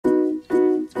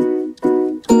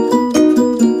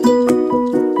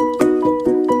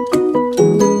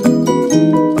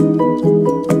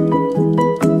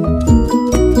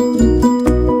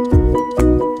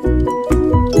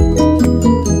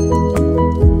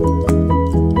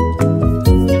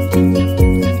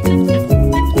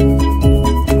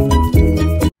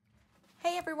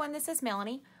is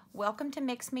Melanie. Welcome to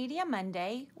Mixed Media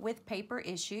Monday with Paper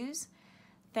Issues.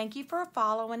 Thank you for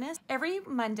following us. Every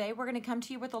Monday, we're going to come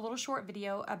to you with a little short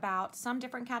video about some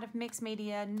different kind of mixed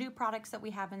media, new products that we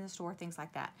have in the store, things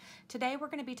like that. Today, we're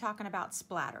going to be talking about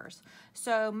splatters.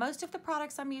 So most of the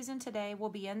products I'm using today will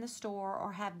be in the store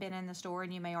or have been in the store,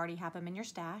 and you may already have them in your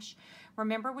stash.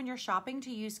 Remember, when you're shopping,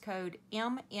 to use code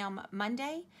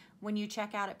MMMonday when you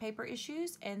check out at Paper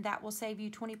Issues, and that will save you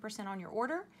 20% on your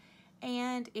order.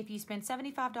 And if you spend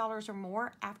 $75 or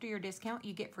more after your discount,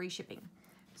 you get free shipping.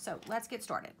 So let's get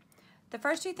started. The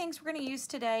first two things we're going to use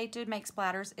today to make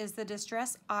splatters is the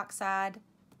Distress Oxide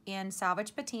in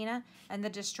Salvage Patina and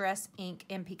the Distress Ink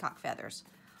in Peacock Feathers.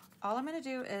 All I'm going to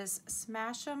do is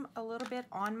smash them a little bit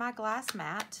on my glass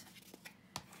mat.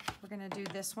 We're going to do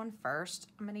this one first.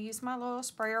 I'm going to use my little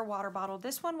sprayer water bottle.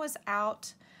 This one was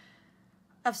out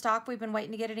of stock. We've been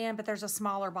waiting to get it in, but there's a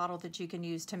smaller bottle that you can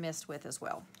use to mist with as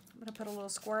well. I'm going to put a little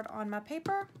squirt on my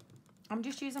paper. I'm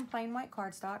just using plain white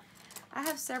cardstock. I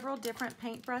have several different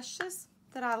paint brushes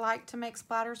that I like to make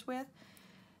splatters with.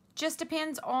 Just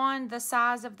depends on the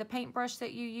size of the paintbrush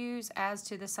that you use as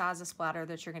to the size of splatter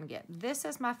that you're going to get. This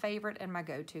is my favorite and my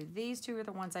go-to. These two are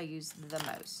the ones I use the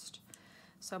most.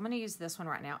 So I'm going to use this one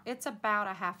right now. It's about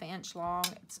a ½ inch long.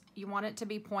 You want it to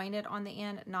be pointed on the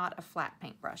end, not a flat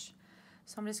paintbrush.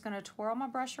 So I'm just going to twirl my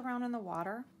brush around in the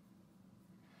water,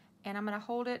 and I'm going to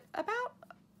hold it about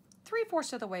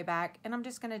 3/4 of the way back, and I'm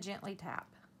just going to gently tap.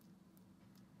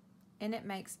 And it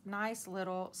makes nice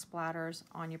little splatters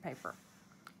on your paper.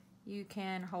 You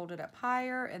can hold it up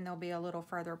higher and they'll be a little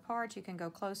further apart. You can go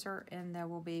closer and they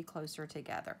will be closer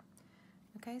together.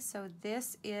 Okay, so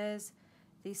this is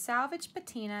the Salvage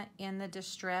Patina in the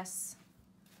Distress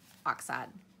Oxide.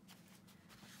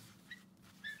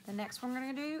 The next one we're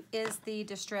going to do is the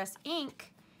Distress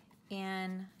Ink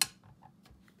in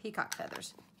Peacock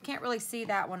Feathers. You can't really see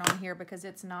that one on here because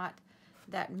it's not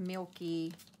that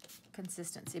milky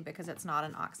consistency because it's not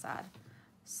an oxide.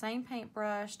 Same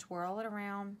paintbrush, twirl it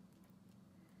around.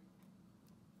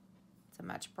 It's a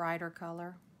much brighter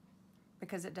color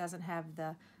because it doesn't have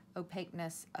the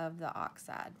opaqueness of the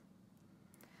oxide.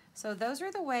 So those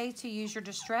are the way to use your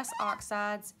Distress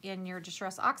Oxides in your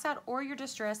Distress Oxide or your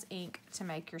Distress Ink to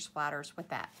make your splatters with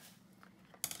that.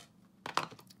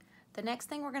 The next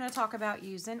thing we're going to talk about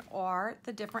using are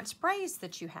the different sprays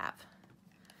that you have.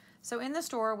 So in the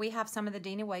store, we have some of the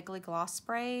Dina Wakley gloss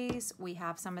sprays, we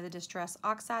have some of the Distress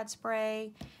Oxide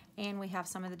spray, and we have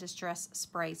some of the Distress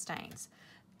spray stains.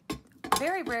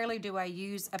 Very rarely do I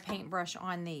use a paintbrush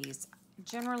on these.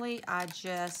 Generally, I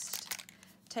just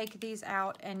take these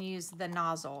out and use the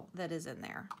nozzle that is in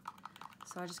there.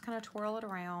 So I just kind of twirl it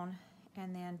around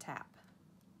and then tap.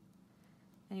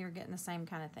 And you're getting the same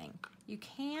kind of thing. You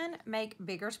can make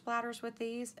bigger splatters with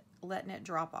these, letting it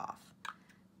drop off.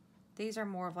 These are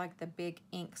more of like the big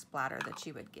ink splatter that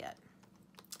you would get.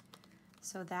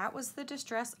 So that was the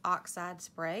Distress Oxide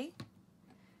spray.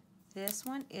 This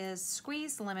one is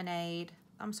Squeeze Lemonade.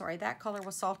 I'm sorry, that color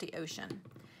was Salty Ocean.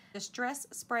 Distress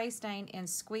Spray Stain in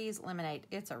Squeeze Lemonade.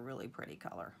 It's a really pretty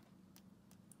color.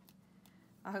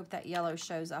 I hope that yellow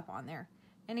shows up on there.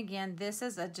 And again, this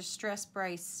is a Distress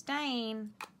Spray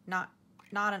Stain, not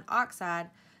an oxide,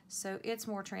 so it's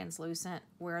more translucent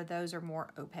where those are more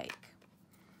opaque.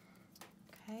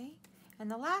 Okay, and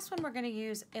the last one we're going to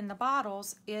use in the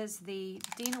bottles is the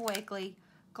Dina Wakley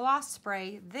Gloss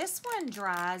Spray. This one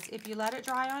dries if you let it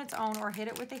dry on its own or hit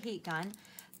it with a heat gun.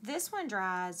 This one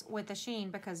dries with a sheen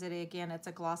because again, it's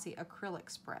a glossy acrylic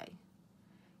spray.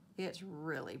 It's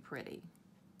really pretty.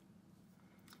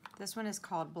 This one is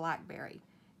called Blackberry.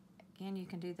 Again, you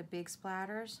can do the big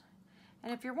splatters.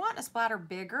 And if you're wanting a splatter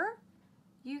bigger,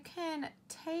 you can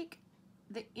take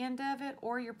the end of it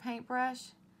or your paintbrush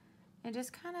and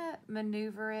just kind of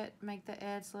maneuver it, make the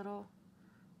edges a little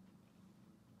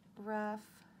rough,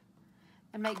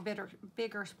 and make bigger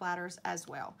splatters as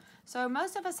well. So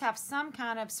most of us have some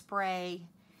kind of spray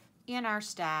in our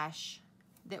stash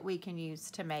that we can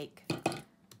use to make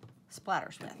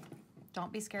splatters with.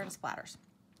 Don't be scared of splatters.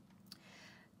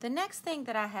 The next thing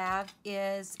that I have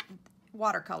is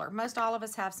watercolor. Most all of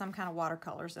us have some kind of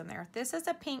watercolors in there. This is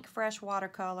a pink fresh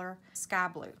watercolor, sky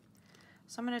blue.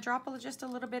 So I'm going to drop just a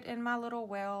little bit in my little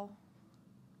well.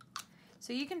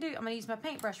 So you can do, I'm going to use my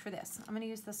paintbrush for this. I'm going to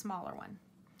use the smaller one.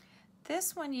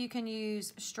 This one you can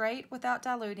use straight without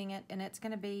diluting it, and it's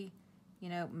going to be, you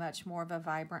know, much more of a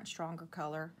vibrant, stronger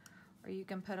color. Or you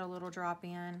can put a little drop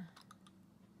in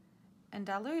and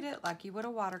dilute it like you would a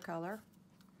watercolor.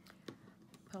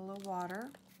 Put a little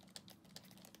water.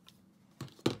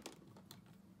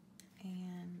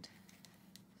 And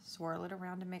swirl it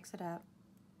around to mix it up.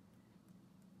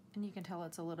 and you can tell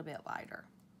it's a little bit lighter.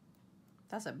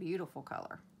 That's a beautiful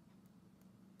color.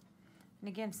 And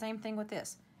again, same thing with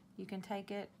this. You can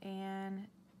take it and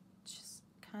just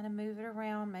kind of move it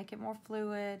around, make it more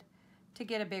fluid to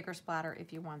get a bigger splatter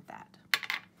if you want that.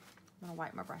 I'm gonna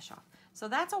wipe my brush off. So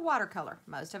that's a watercolor.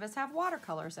 Most of us have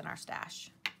watercolors in our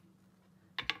stash.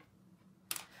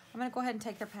 I'm gonna go ahead and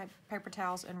take the paper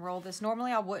towels and roll this.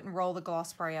 Normally I wouldn't roll the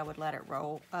gloss spray. I would let it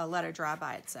roll, let it dry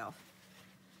by itself.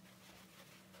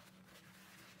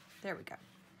 There we go.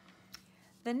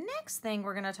 The next thing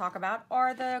we're gonna talk about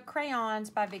are the crayons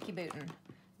by Vicki Boutin.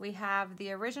 We have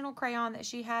the original crayon that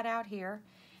she had out here,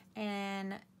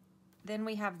 and then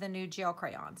we have the new gel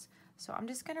crayons. So I'm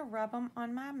just gonna rub them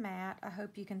on my mat. I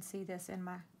hope you can see this in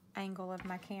my angle of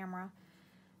my camera.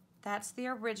 That's the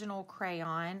original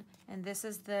crayon, and this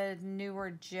is the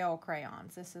newer gel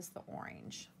crayons. This is the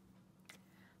orange. I'm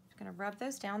just gonna rub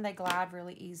those down. They glide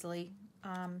really easily.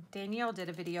 Danielle did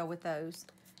a video with those,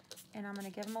 and I'm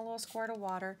gonna give them a little squirt of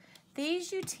water.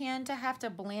 These you tend to have to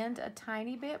blend a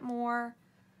tiny bit more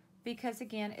because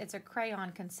again, it's a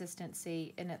crayon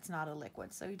consistency and it's not a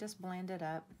liquid. So you just blend it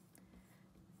up.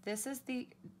 This is the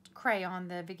crayon,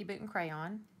 the Vicki Boutin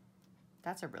crayon.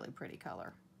 That's a really pretty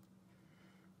color.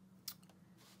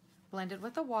 Blended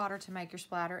with the water to make your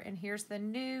splatter. And here's the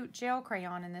new gel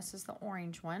crayon, and this is the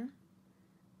orange one.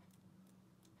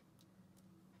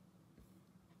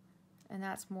 And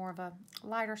that's more of a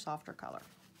lighter, softer color.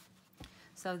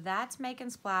 So that's making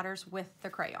splatters with the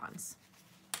crayons.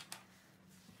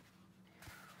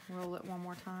 Roll it one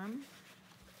more time.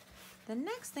 The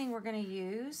next thing we're going to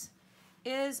use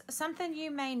is something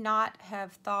you may not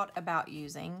have thought about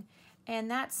using, and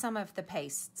that's some of the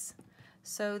pastes.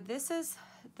 So this is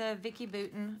the Vicki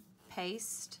Boutin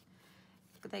paste.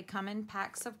 They come in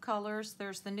packs of colors.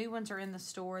 There's the new ones are in the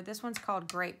store. This one's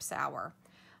called Grape Sour.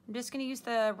 I'm just going to use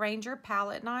the Ranger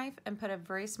palette knife and put a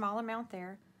very small amount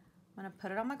there. I'm going to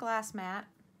put it on my glass mat.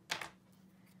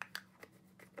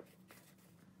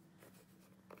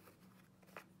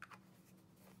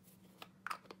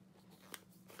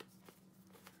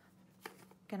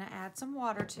 Going to add some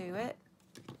water to it.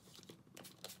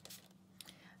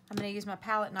 I'm going to use my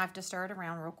palette knife to stir it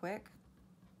around real quick.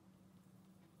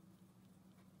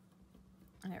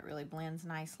 And it really blends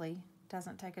nicely.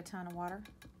 Doesn't take a ton of water.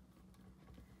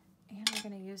 And we're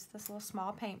going to use this little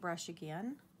small paintbrush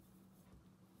again.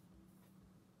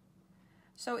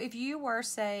 So if you were,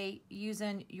 say,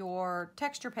 using your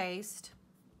texture paste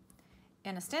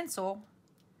in a stencil,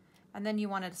 and then you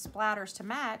wanted splatters to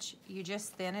match, you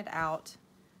just thin it out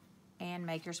and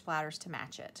make your splatters to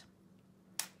match it.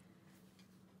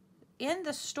 In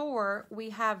the store, we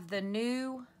have the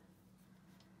new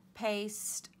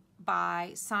paste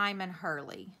by Simon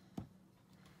Hurley.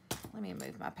 Let me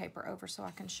move my paper over so I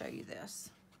can show you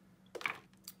this.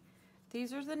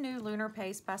 These are the new Lunar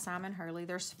Paste by Simon Hurley.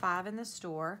 There's 5 in the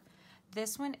store.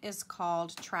 This one is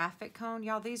called Traffic Cone.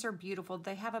 Y'all, these are beautiful.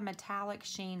 They have a metallic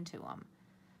sheen to them.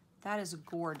 That is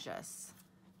gorgeous.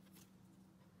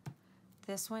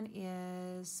 This one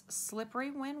is Slippery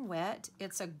When Wet.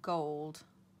 It's a gold.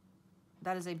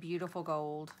 That is a beautiful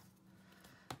gold.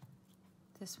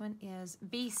 This one is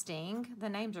Bee Sting. The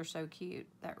names are so cute.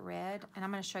 That red, and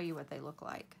I'm going to show you what they look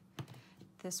like.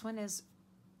 This one is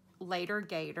Later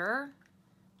Gator.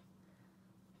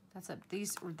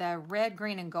 The red,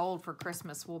 green, and gold for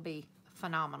Christmas will be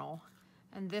phenomenal.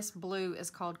 And this blue is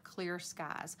called Clear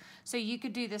Skies. So you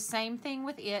could do the same thing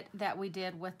with it that we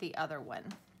did with the other one.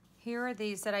 Here are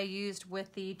these that I used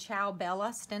with the Ciao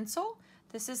Bella stencil.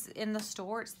 This is in the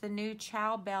store. It's the new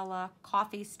Ciao Bella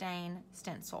Coffee Stain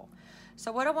stencil.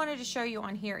 So what I wanted to show you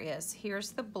on here is,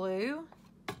 here's the blue,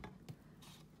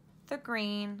 the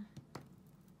green,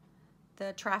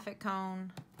 the Traffic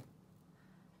Cone,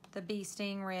 the Bee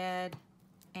Sting red,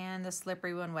 and the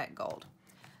Slippery When Wet gold.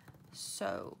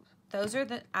 So those are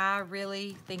I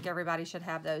really think everybody should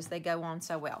have those. They go on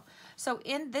so well. So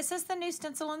this is the new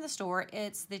stencil in the store.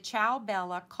 It's the Ciao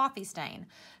Bella Coffee Stain.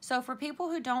 So for people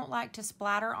who don't like to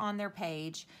splatter on their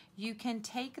page, you can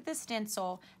take the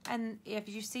stencil, and if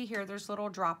you see here, there's little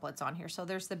droplets on here. So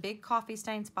there's the big coffee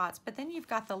stain spots, but then you've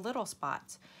got the little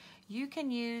spots. You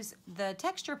can use the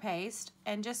texture paste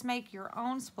and just make your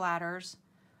own splatters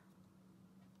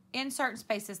in certain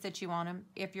spaces that you want them,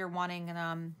 if you're wanting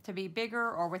them to be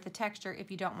bigger, or with the texture if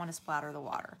you don't want to splatter the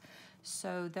water.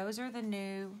 So those are the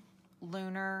new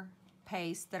Lunar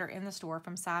Paste that are in the store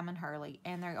from Simon Hurley,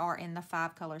 and they are in the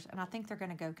 5 colors, and I think they're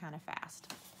going to go kind of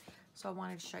fast. So I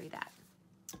wanted to show you that.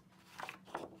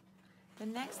 The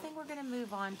next thing we're going to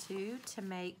move on to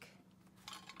make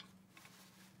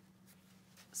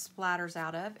splatters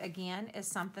out of, again, is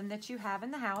something that you have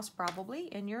in the house, probably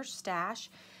in your stash.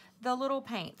 The little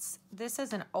paints. This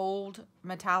is an old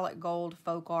metallic gold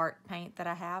folk art paint that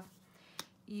I have.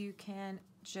 You can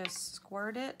just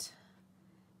squirt it,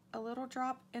 a little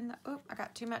drop in the, oop, I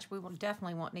got too much. We will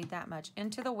definitely won't need that much.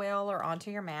 Into the well or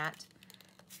onto your mat.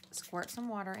 Squirt some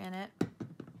water in it.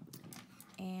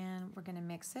 And we're gonna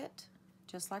mix it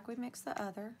just like we mixed the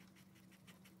other.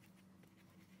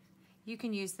 You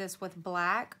can use this with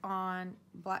black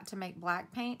to make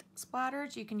black paint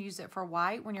splatters. You can use it for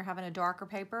white when you're having a darker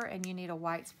paper and you need a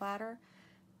white splatter.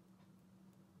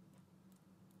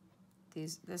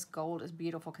 This gold is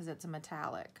beautiful because it's a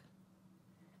metallic.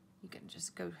 You can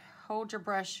just go hold your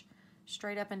brush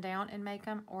straight up and down and make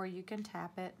them, or you can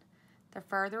tap it. The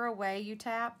further away you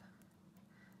tap,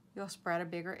 you'll spread a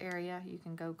bigger area. You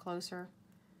can go closer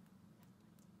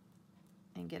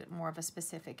and get it more of a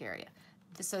specific area.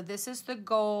 So this is the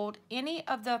gold. Any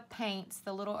of the paints,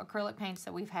 the little acrylic paints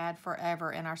that we've had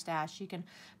forever in our stash, you can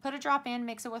put a drop in,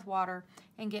 mix it with water,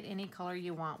 and get any color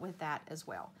you want with that as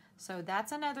well. So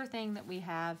that's another thing that we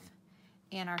have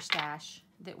in our stash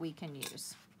that we can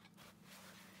use.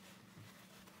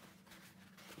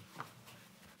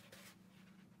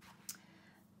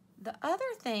 The other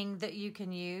thing that you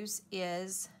can use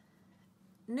is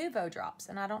Nuvo drops,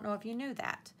 and I don't know if you knew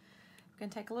that. You can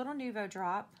take a little Nuvo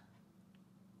drop,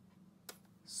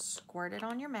 squirt it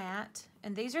on your mat,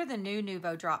 and these are the new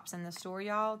Nuvo drops in the store,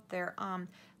 y'all. They're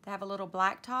they have a little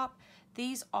black top.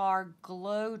 These are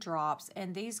glow drops,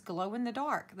 and these glow in the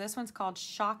dark. This one's called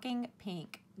Shocking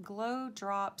Pink. Glow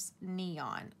Drops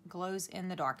Neon. Glows in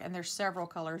the dark, and there's several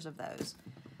colors of those.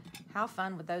 How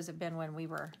fun would those have been when we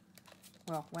were,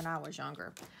 well, when I was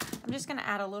younger. I'm just gonna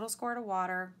add a little squirt of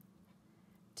water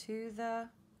to the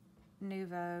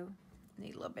Nuvo.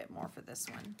 Need a little bit more for this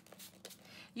one.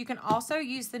 You can also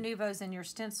use the Nuvos in your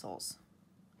stencils,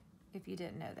 if you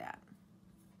didn't know that.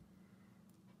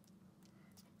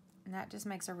 And that just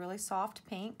makes a really soft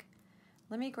pink.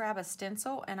 Let me grab a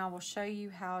stencil and I will show you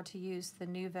how to use the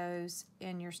Nuvos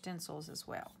in your stencils as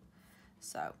well.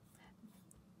 So,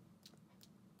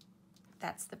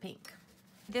 that's the pink.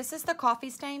 This is the coffee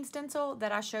stain stencil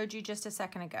that I showed you just a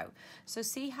second ago. So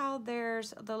see how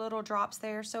there's the little drops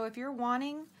there? So if you're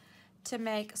wanting to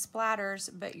make splatters,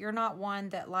 but you're not one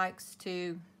that likes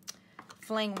to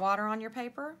fling water on your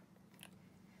paper,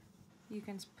 you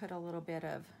can put a little bit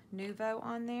of Nuvo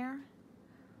on there.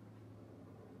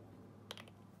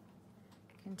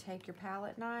 You can take your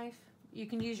palette knife. You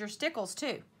can use your stickles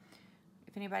too,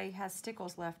 if anybody has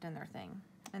stickles left in their thing,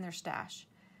 in their stash.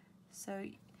 So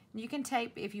you can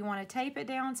tape, if you want to tape it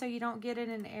down so you don't get it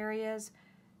in areas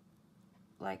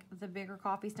like the bigger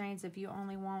coffee stains. If you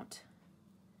only want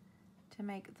to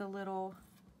make the little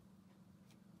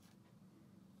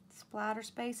splatter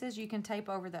spaces, you can tape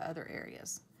over the other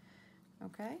areas.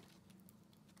 Okay?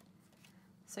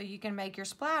 So you can make your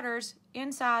splatters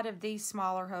inside of these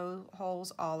smaller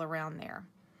holes all around there.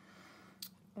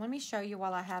 Let me show you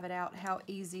while I have it out how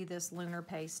easy this lunar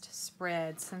paste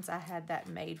spreads, since I had that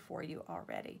made for you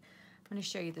already. I'm going to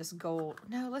show you this gold.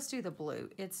 No, let's do the blue.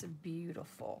 It's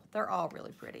beautiful. They're all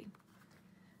really pretty.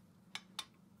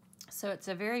 So it's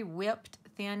a very whipped,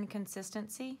 thin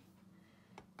consistency.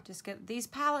 Just get these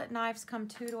palette knives, come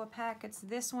 2 to a pack. It's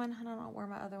this one. I don't know where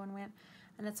my other one went.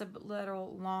 And it's a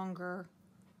little longer,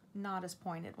 not as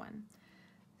pointed one.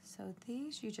 So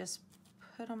these, you just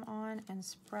put them on and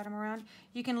spread them around.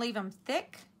 You can leave them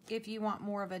thick if you want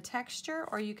more of a texture,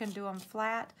 or you can do them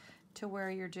flat to where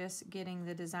you're just getting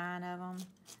the design of them.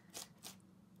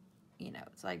 You know,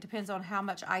 it's like, depends on how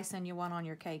much icing you want on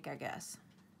your cake, I guess.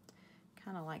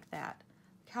 Kind of like that.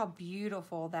 Look how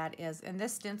beautiful that is. And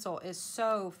this stencil is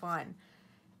so fun.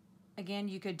 Again,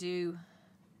 you could do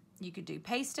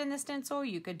paste in the stencil,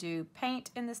 you could do paint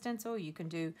in the stencil, you can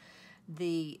do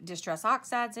the distress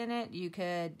oxides in it, you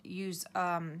could use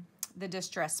the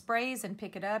distress sprays and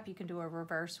pick it up, you can do a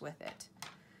reverse with it.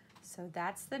 So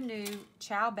that's the new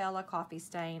Ciao Bella coffee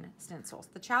stain stencils.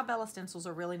 The Ciao Bella stencils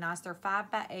are really nice. They're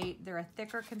 5x8, they're a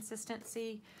thicker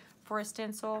consistency for a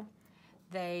stencil.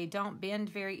 They don't bend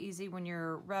very easy when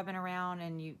you're rubbing around,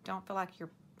 and you don't feel like you're,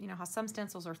 you know how some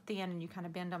stencils are thin and you kind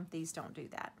of bend them. These don't do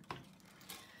that.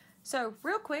 So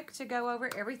real quick, to go over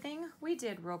everything we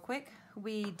did real quick,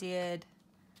 we did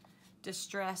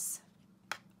distress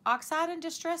oxide and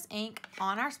distress ink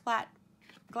on our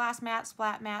glass mat,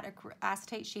 splat mat,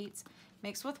 acetate sheets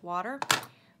mixed with water.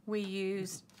 We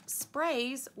used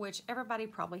sprays, which everybody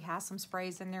probably has some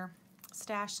sprays in their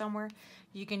stash somewhere.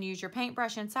 You can use your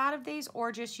paintbrush inside of these,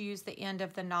 or just use the end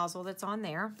of the nozzle that's on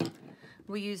there.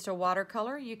 We used a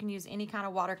watercolor. You can use any kind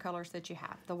of watercolors that you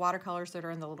have. The watercolors that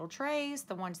are in the little trays,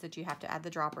 the ones that you have to add the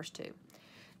droppers to.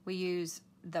 We use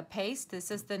the paste. This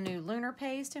is the new Lunar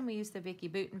paste, and we use the Vicki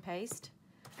Boutin paste.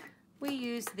 We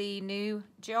use the new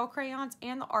gel crayons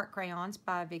and the art crayons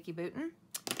by Vicki Boutin.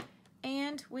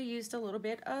 And we used a little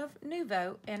bit of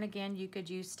Nuvo, and again, you could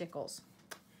use Stickles.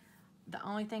 The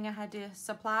only thing I had to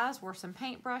supplies were some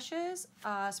paint brushes,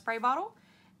 a spray bottle,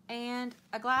 and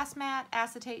a glass mat,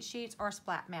 acetate sheets, or a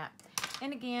splat mat.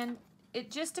 And again,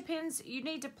 it just depends. You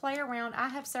need to play around. I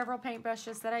have several paint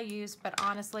brushes that I use, but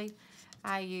honestly,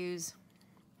 I use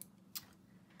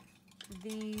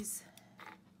these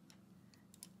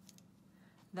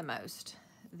the most.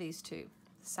 These two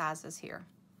sizes here.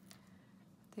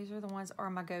 These are the ones are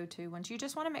my go-to ones. You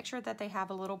just want to make sure that they have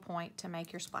a little point to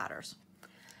make your splatters.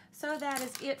 So that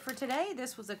is it for today.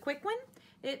 This was a quick one.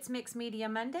 It's Mixed Media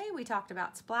Monday. We talked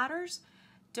about splatters.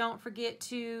 Don't forget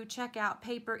to check out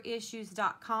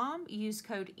paperissues.com. Use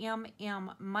code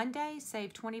MMMonday.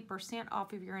 Save 20%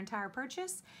 off of your entire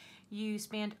purchase. You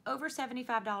spend over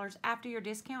 $75 after your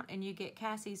discount and you get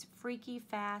Cassie's freaky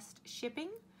fast shipping.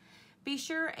 Be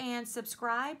sure and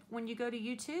subscribe. When you go to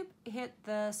YouTube, hit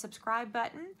the subscribe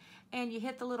button and you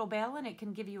hit the little bell and it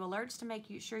can give you alerts to make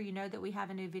sure you know that we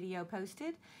have a new video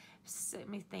posted. So let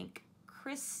me think.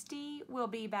 Christy will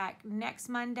be back next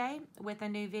Monday with a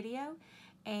new video,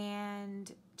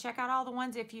 and check out all the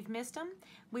ones if you've missed them.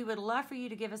 We would love for you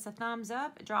to give us a thumbs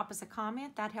up, drop us a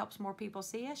comment. That helps more people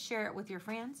see us. Share it with your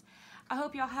friends. I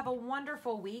hope y'all have a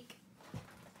wonderful week.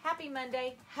 Happy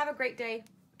Monday. Have a great day.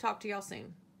 Talk to y'all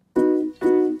soon.